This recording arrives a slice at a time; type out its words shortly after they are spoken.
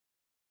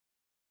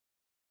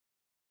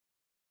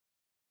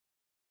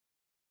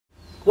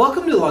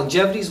Welcome to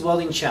Longevity's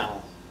Welding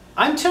Channel.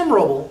 I'm Tim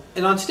Roble,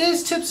 and on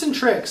today's tips and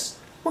tricks,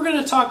 we're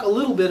going to talk a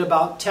little bit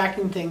about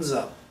tacking things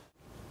up.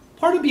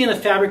 Part of being a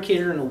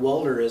fabricator and a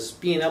welder is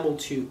being able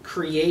to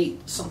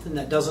create something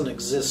that doesn't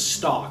exist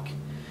stock.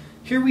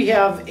 Here we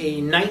have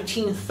a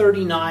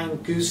 1939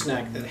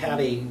 gooseneck that had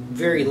a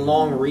very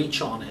long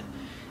reach on it,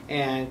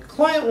 and the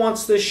client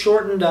wants this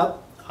shortened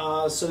up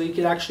so he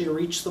could actually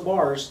reach the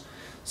bars.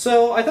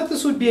 So I thought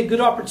this would be a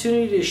good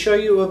opportunity to show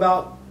you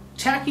about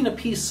tacking a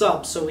piece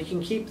up so we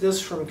can keep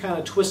this from kind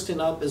of twisting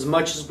up as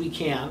much as we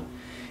can,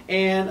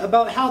 and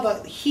about how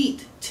the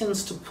heat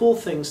tends to pull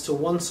things to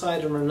one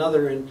side or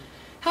another and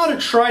how to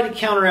try to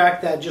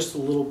counteract that just a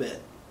little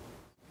bit.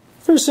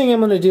 First thing I'm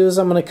going to do is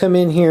I'm going to come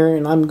in here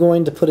and I'm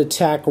going to put a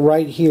tack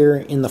right here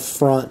in the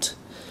front,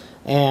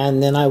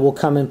 and then I will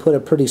come and put a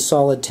pretty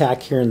solid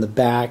tack here in the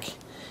back,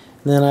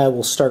 and then I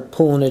will start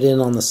pulling it in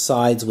on the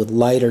sides with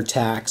lighter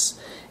tacks.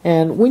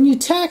 And when you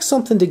tack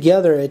something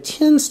together, it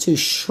tends to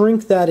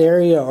shrink that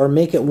area or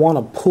make it want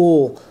to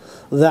pull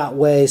that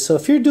way. So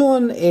if you're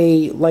doing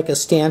like a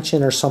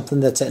stanchion or something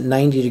that's at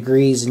 90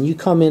 degrees and you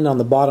come in on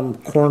the bottom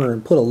corner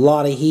and put a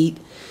lot of heat,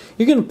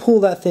 you're going to pull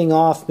that thing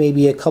off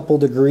maybe a couple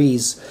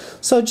degrees.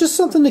 So just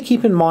something to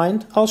keep in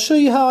mind. I'll show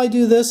you how I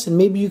do this, and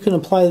maybe you can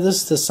apply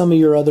this to some of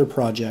your other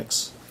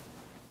projects.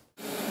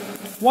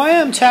 Why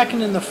I'm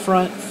tacking in the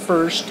front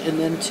first and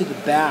then to the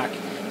back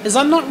is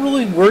I'm not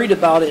really worried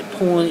about it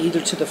pulling either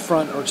to the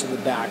front or to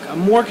the back. I'm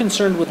more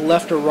concerned with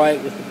left or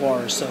right with the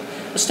bars. So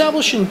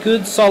establishing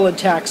good solid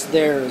tacks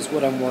there is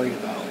what I'm worried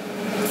about.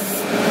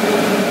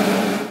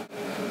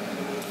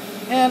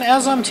 And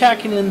as I'm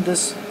tacking in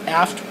this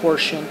aft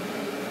portion,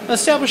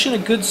 establishing a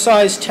good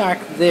size tack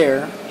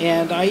there,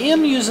 and I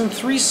am using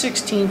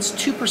 3/16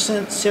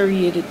 2%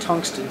 serrated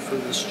tungsten for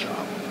this job.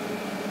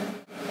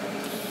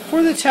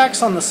 For the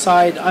tacks on the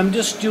side, I'm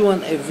just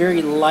doing a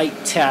very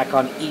light tack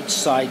on each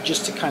side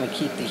just to kind of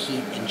keep the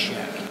heat in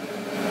check.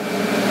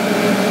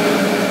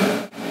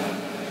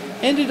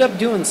 Ended up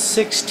doing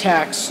 6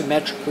 tacks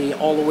symmetrically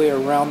all the way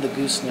around the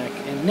gooseneck,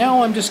 and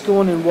now I'm just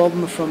going and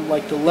welding from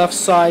like the left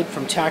side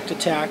from tack to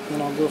tack,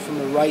 then I'll go from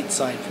the right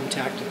side from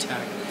tack to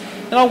tack.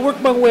 And I'll work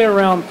my way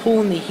around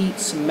pulling the heat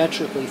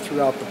symmetrically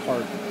throughout the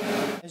part.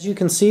 As you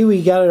can see,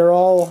 we got it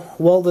all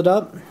welded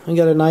up. We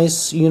got a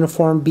nice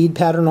uniform bead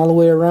pattern all the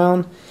way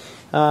around.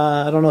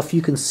 I don't know if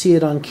you can see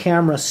it on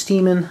camera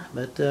steaming,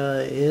 but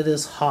it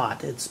is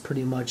hot. It's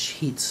pretty much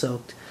heat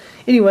soaked.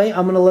 Anyway,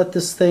 I'm going to let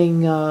this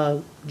thing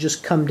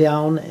just come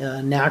down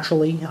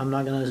naturally. I'm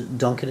not going to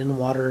dunk it in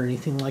water or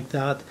anything like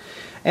that.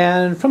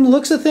 And from the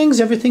looks of things,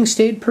 everything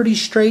stayed pretty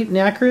straight and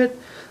accurate.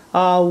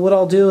 What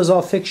I'll do is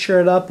I'll fixture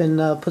it up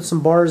and put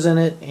some bars in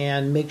it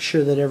and make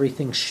sure that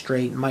everything's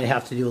straight. Might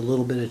have to do a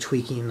little bit of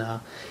tweaking.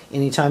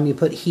 Anytime you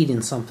put heat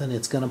in something,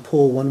 it's going to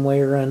pull one way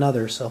or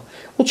another. So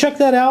we'll check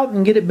that out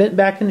and get it bent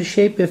back into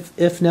shape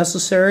if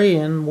necessary,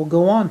 and we'll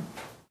go on.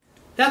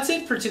 That's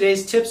it for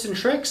today's tips and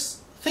tricks.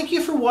 Thank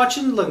you for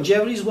watching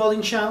Longevity's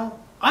Welding Channel.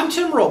 I'm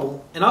Tim Roble,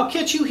 and I'll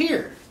catch you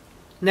here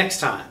next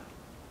time.